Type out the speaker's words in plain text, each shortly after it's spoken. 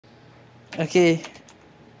Okay.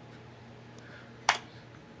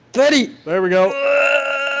 30! There we go.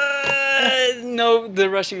 No, the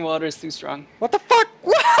rushing water is too strong. What the fuck?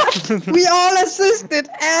 What? We all assisted,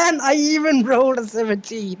 and I even rolled a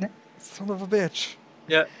 17. Son of a bitch.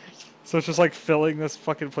 Yeah. So it's just like filling this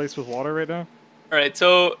fucking place with water right now? Alright,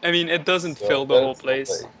 so, I mean, it doesn't So fill the whole that's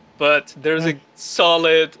place, like- but there's a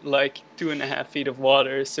solid, like, 2.5 feet of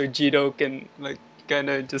water, so Jito can, like, kind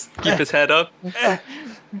of just keep his head up. I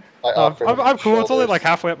offer him I'm cool. It's only shoulders. like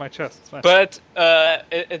halfway up my chest. It's fine. But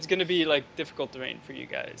it's gonna be, like, difficult terrain for you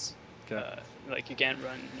guys. Okay. Like, you can't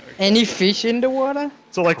run. Or Any fish in the water?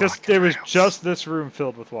 So like this, there was just this room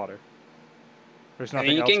filled with water. There's I nothing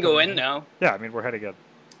mean, you else can go going in now. Yeah, I mean we're heading in.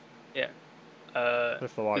 Yeah.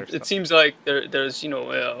 If the water. It seems like there's, you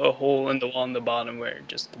know, a hole in the wall on the bottom where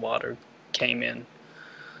just water came in.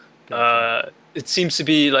 It seems to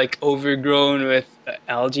be like overgrown with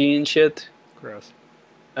algae and shit. Gross.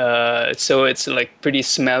 So it's like pretty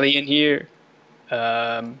smelly in here.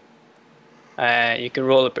 You can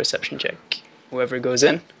roll a perception check. Whoever goes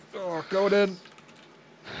in. Oh, going in.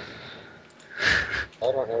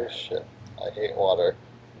 I don't know shit. I hate water.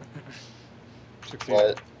 16.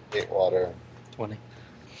 What? Hate water. 20.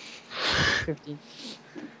 15.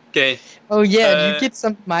 Okay. Oh yeah, you Uh, get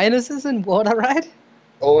some minuses in water, right?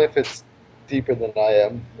 Only if it's deeper than I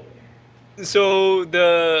am. So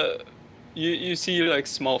you see like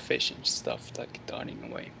small fish and stuff like darting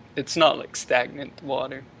away. It's not like stagnant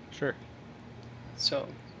water. Sure. So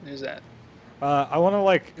there's that. I want to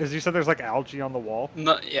like, as you said, there's like algae on the wall.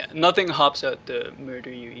 Nothing hops out to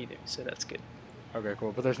murder you either, so that's good. Okay,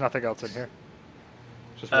 cool. But there's nothing else in here.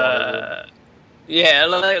 Just water. Yeah,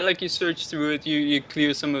 like you search through it, you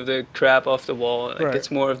clear some of the crap off the wall. Like Right.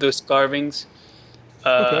 it's more of those carvings.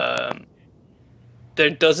 Okay. There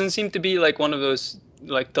doesn't seem to be like one of those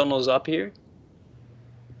like tunnels up here.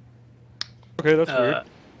 Okay, that's weird.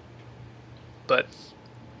 But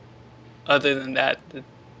other than that,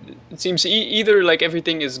 it seems either like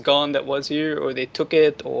everything is gone that was here, or they took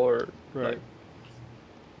it, or Right. like,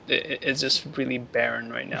 it's just really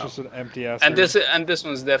barren right now. It's just an empty ass. And room. this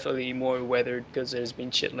one's definitely more weathered because there's been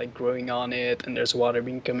shit like growing on it, and there's water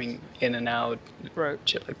been coming in and out. Right.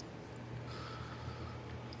 Shit like.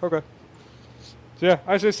 Okay. So yeah,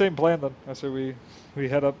 I say same plan then. I say we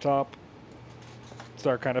head up top,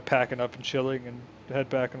 start kind of packing up and chilling, and head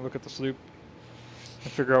back and look at the sloop,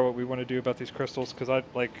 and figure out what we want to do about these crystals. Because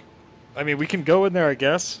I mean, we can go in there, I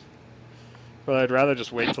guess, but I'd rather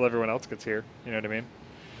just wait till everyone else gets here. You know what I mean?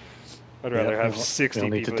 I'd rather have 60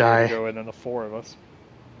 need to people here die. to go in than the 4 of us.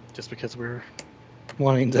 Just because we're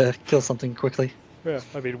wanting to kill something quickly. Yeah,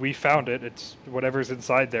 I mean, we found it. It's whatever's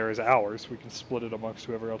inside there is ours. We can split it amongst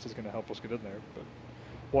whoever else is going to help us get in there. But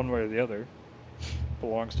one way or the other,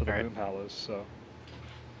 belongs to the Alright. boom hallows. So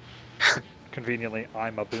conveniently,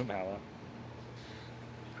 I'm a boom hallow.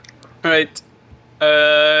 All right.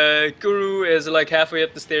 Kuru is like halfway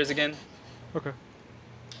up the stairs again Okay.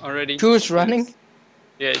 already. Who's running?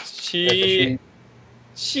 Yeah, She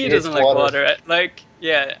she hates doesn't like water. water. Like,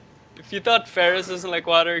 yeah, if you thought Ferris doesn't like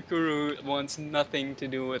water, Kuru wants nothing to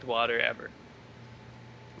do with water ever.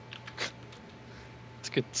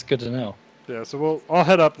 It's good to know. Yeah, so I'll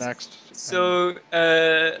head up next. So,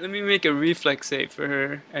 let me make a reflex save for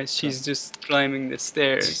her as she's just climbing the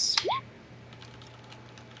stairs.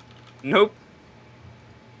 Nope.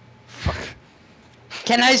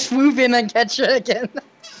 Can I swoop in and catch her again?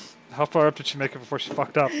 How far up did she make it before she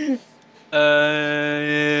fucked up? It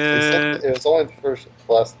was only the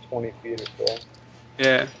last 20 feet or so.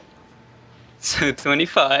 Yeah. So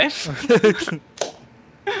 25.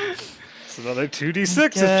 It's another 2d6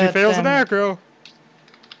 if she God fails an damn. acro.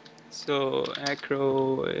 So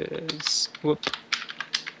acro is whoop.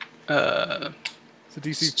 It's a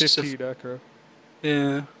DC Just a 15 acro.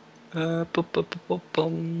 Yeah.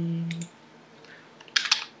 Bum.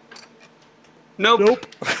 Nope. Nope.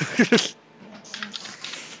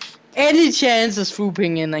 Any chance of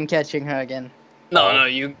swooping in and catching her again? No,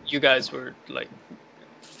 you guys were like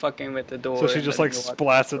fucking with the door. So she and just like letting the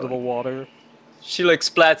water splats into go. the water. She like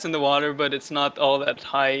splats in the water, but it's not all that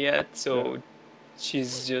high yet, so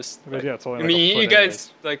she's just. I mean, like- yeah, it's only I like a mean, foot you anyways.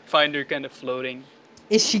 guys like find her kind of floating.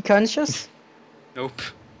 Is she conscious? Nope.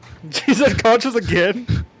 She's unconscious again.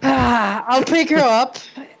 I'll pick her up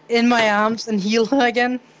in my arms and heal her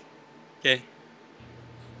again. Okay.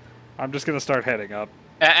 I'm just gonna start heading up.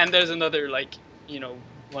 And there's another like, you know,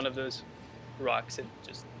 one of those rocks that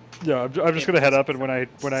just. Yeah, I'm just gonna head up, and when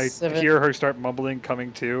I Seven. hear her start mumbling,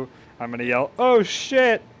 coming to, I'm gonna yell, "Oh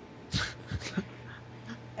shit!"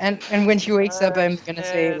 And when she wakes up, I'm gonna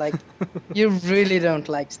say like, "You really don't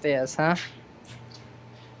like stairs, huh?"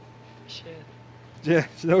 shit. Yeah,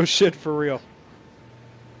 no shit for real.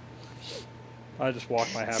 I just walk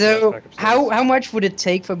my happy ass So back upstairs. how much would it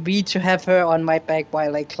take for me to have her on my back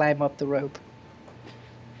while I climb up the rope?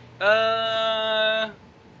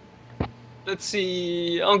 Let's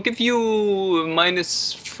see. I'll give you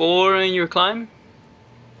 -4 in your climb.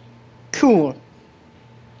 Cool.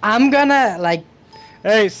 I'm gonna like.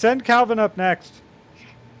 Hey, send Calvin up next.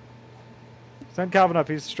 Send Calvin up.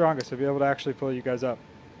 He's the strongest. He'll be able to actually pull you guys up.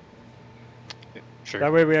 Sure.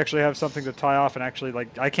 That way we actually have something to tie off and actually, like,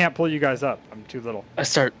 I can't pull you guys up. I'm too little. I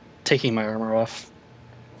start taking my armor off.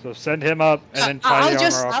 So send him up and then tie the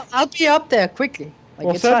armor off. I'll be up there quickly. Like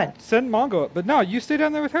Well, it's fine. send Mongo up. But no, you stay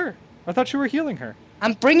down there with her. I thought you were healing her.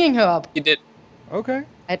 I'm bringing her up. You did. Okay.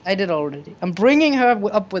 I did already. I'm bringing her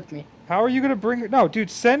up with me. How are you going to bring her? No, dude,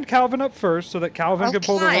 send Calvin up first so that Calvin I'll can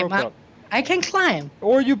pull the climb. rope up. I can climb.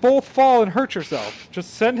 Or you both fall and hurt yourself.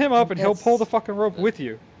 Just send him up and he'll pull the Yes. fucking rope with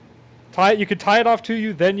you. Tie it. You can tie it off to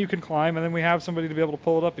you, then you can climb, and then we have somebody to be able to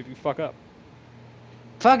pull it up if you fuck up.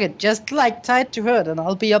 Fuck it. Just like tie it to her, and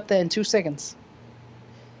I'll be up there in 2 seconds.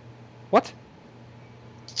 What?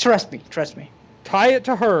 Trust me. Trust me. Tie it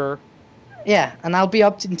to her. Yeah, and I'll be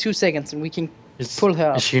up in 2 seconds, and we can pull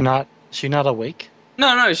her up. Is she not awake?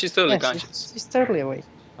 No, she's totally Yeah, conscious. she's totally awake.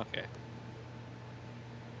 Okay.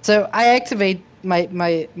 So I activate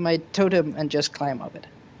my totem and just climb up it.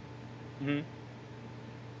 Mm-hmm.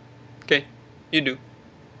 Okay, you do.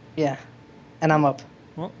 Yeah, and I'm up.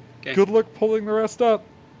 Well, Okay. good luck pulling the rest up.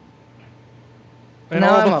 And Now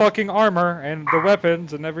all I'm the up. fucking armor and the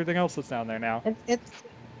weapons and everything else that's down there now. It's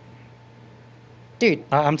dude,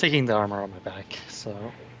 I'm taking the armor on my back, so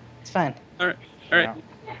it's fine. All right. Yeah.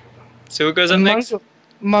 So who goes up next?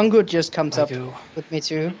 Mongo just comes I up go. with me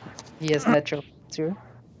too. He has natural too.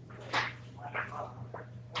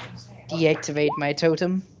 Deactivate my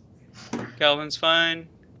totem. Calvin's fine.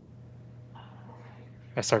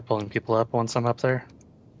 I start pulling people up once I'm up there.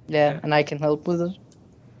 Yeah, Yeah. and I can help with it.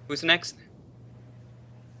 Who's next?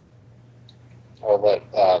 I'll let.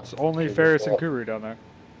 It's only Ferris and Kuru down there.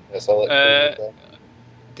 Yes, I'll let. Kuru go.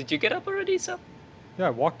 Did you get up already, Sub? Yeah, I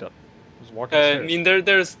walked up. I was walking I upstairs. mean,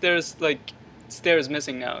 there's like stairs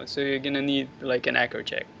missing now, so you're gonna need like an acro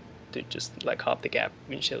check to just like hop the gap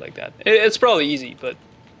and shit like that. It's probably easy, but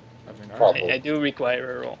I mean, Probably. I do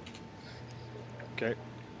require a roll. Okay.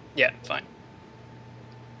 Yeah, fine.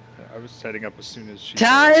 I was setting up as soon as she.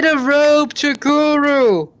 Tie the rope to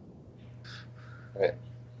Kuru.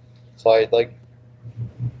 So I like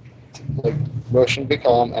motion be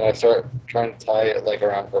calm, and I start trying to tie it like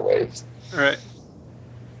around her waist. All right.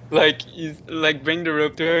 Like you like bring the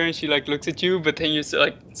rope to her, and she like looks at you, but then you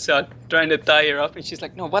start trying to tie her up, and she's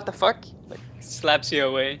like, "No, what the fuck?" Like slaps you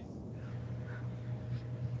away.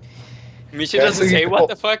 I mean, she Yeah, doesn't so you say pull- "what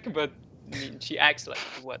the fuck," but I mean, she acts like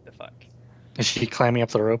 "what the fuck." Is she climbing up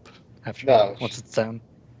the rope after No, once it's down?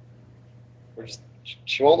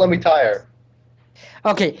 She won't let me tie her.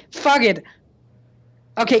 Okay, fuck it.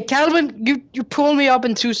 Okay, Calvin, you pull me up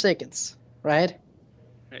in 2 seconds, right?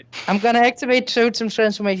 Right. I'm gonna activate totem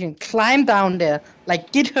transformation, climb down there,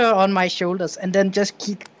 like get her on my shoulders, and then just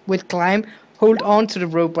keep with climb, hold on to the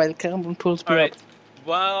rope while Calvin pulls me All right. up.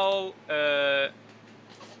 While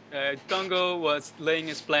Congo was laying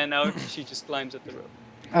his plan out, she just climbs up the rope.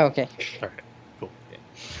 Okay, Alright, cool.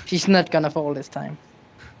 she's not gonna fall this time.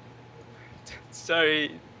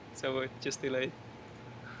 Sorry, so just delayed.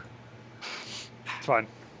 It's fine.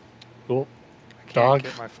 Cool. I can't Dog.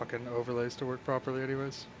 get my fucking overlays to work properly,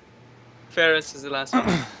 anyways. Ferris is the last one.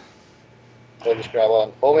 So I just grab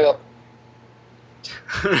on, pull me up.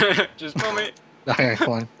 Just pull me. Okay,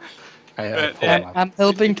 fine. I But, pull yeah. him up. I'm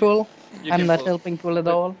helping pull. You I'm can not pull. helping pull at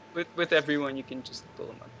But- all. With everyone, you can just pull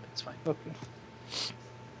them up. It's fine. Okay.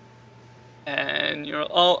 And you're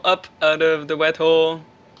all up out of the wet hole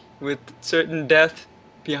with certain death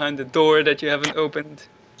behind the door that you haven't opened.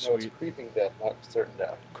 No, it's Sweet. creeping death, not certain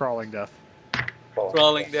death. Crawling death.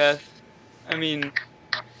 Crawling death. I mean,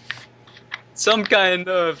 some kind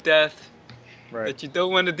of death Right. that you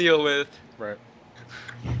don't want to deal with Right.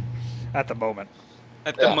 At the moment.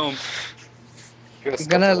 at the Yeah. moment. Give us I'm a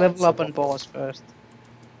gonna couple level up months. on boss first.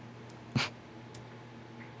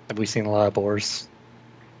 Have we seen a lot of boars?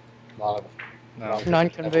 Not- No.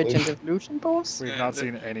 Non-convergent evolution boss? We've Yeah, not the-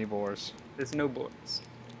 seen any boars. There's no boards.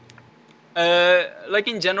 Like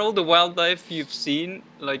in general, the wildlife you've seen,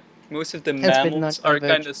 like most of the Has been mammals are kind of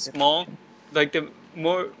non-convergent small. evolution. Like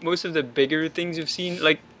most of the bigger things you've seen,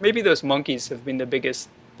 like maybe those monkeys have been the biggest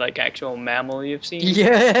like actual mammal you've seen.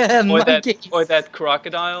 Yeah, Or monkeys. that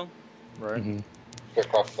crocodile. Right. Mm-hmm. The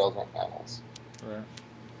crocodiles aren't mammals. Right.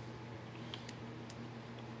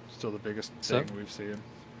 Still the biggest So- thing we've seen.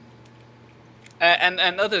 And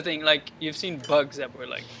another thing, like you've seen bugs that were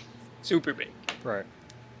like super big. Right.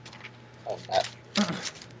 On that.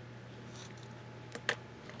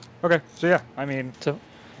 Okay, so yeah, I mean, So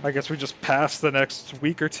I guess we just pass the next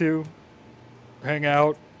week or two, hang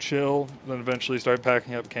out, chill, then eventually start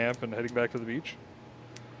packing up camp and heading back to the beach.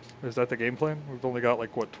 Is that the game plan? We've only got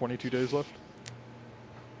like what 22 days left.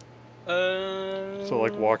 So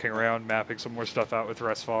like walking around, mapping some more stuff out with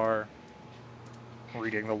Resfar,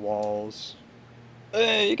 reading the walls.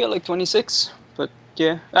 You got like 26, but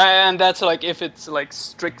yeah, and that's like if it's like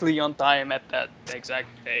strictly on time at that exact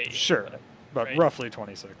day. Sure, but right. roughly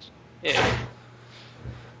 26. Yeah.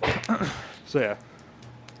 So yeah,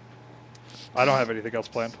 I don't have anything else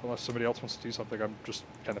planned unless somebody else wants to do something. I'm just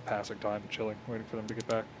kind of passing time, chilling, waiting for them to get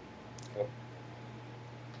back.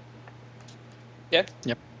 Yeah.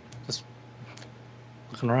 just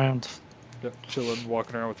looking around. Yep, chilling,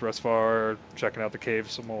 walking around with Resfar, checking out the cave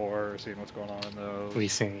some more, seeing what's going on in those. We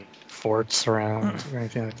see forts around or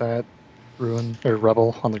anything like that. Ruin or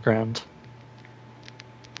rubble on the ground.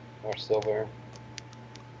 More silver.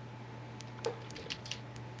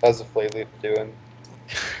 How's the flay leaf doing?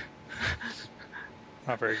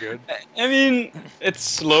 Not very good. I mean, it's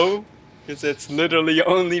slow because it's literally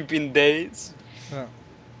only been days. Yeah.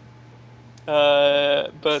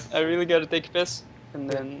 But I really gotta take a piss, and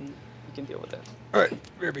then we can deal with that. All right,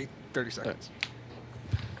 BRB, 30 seconds.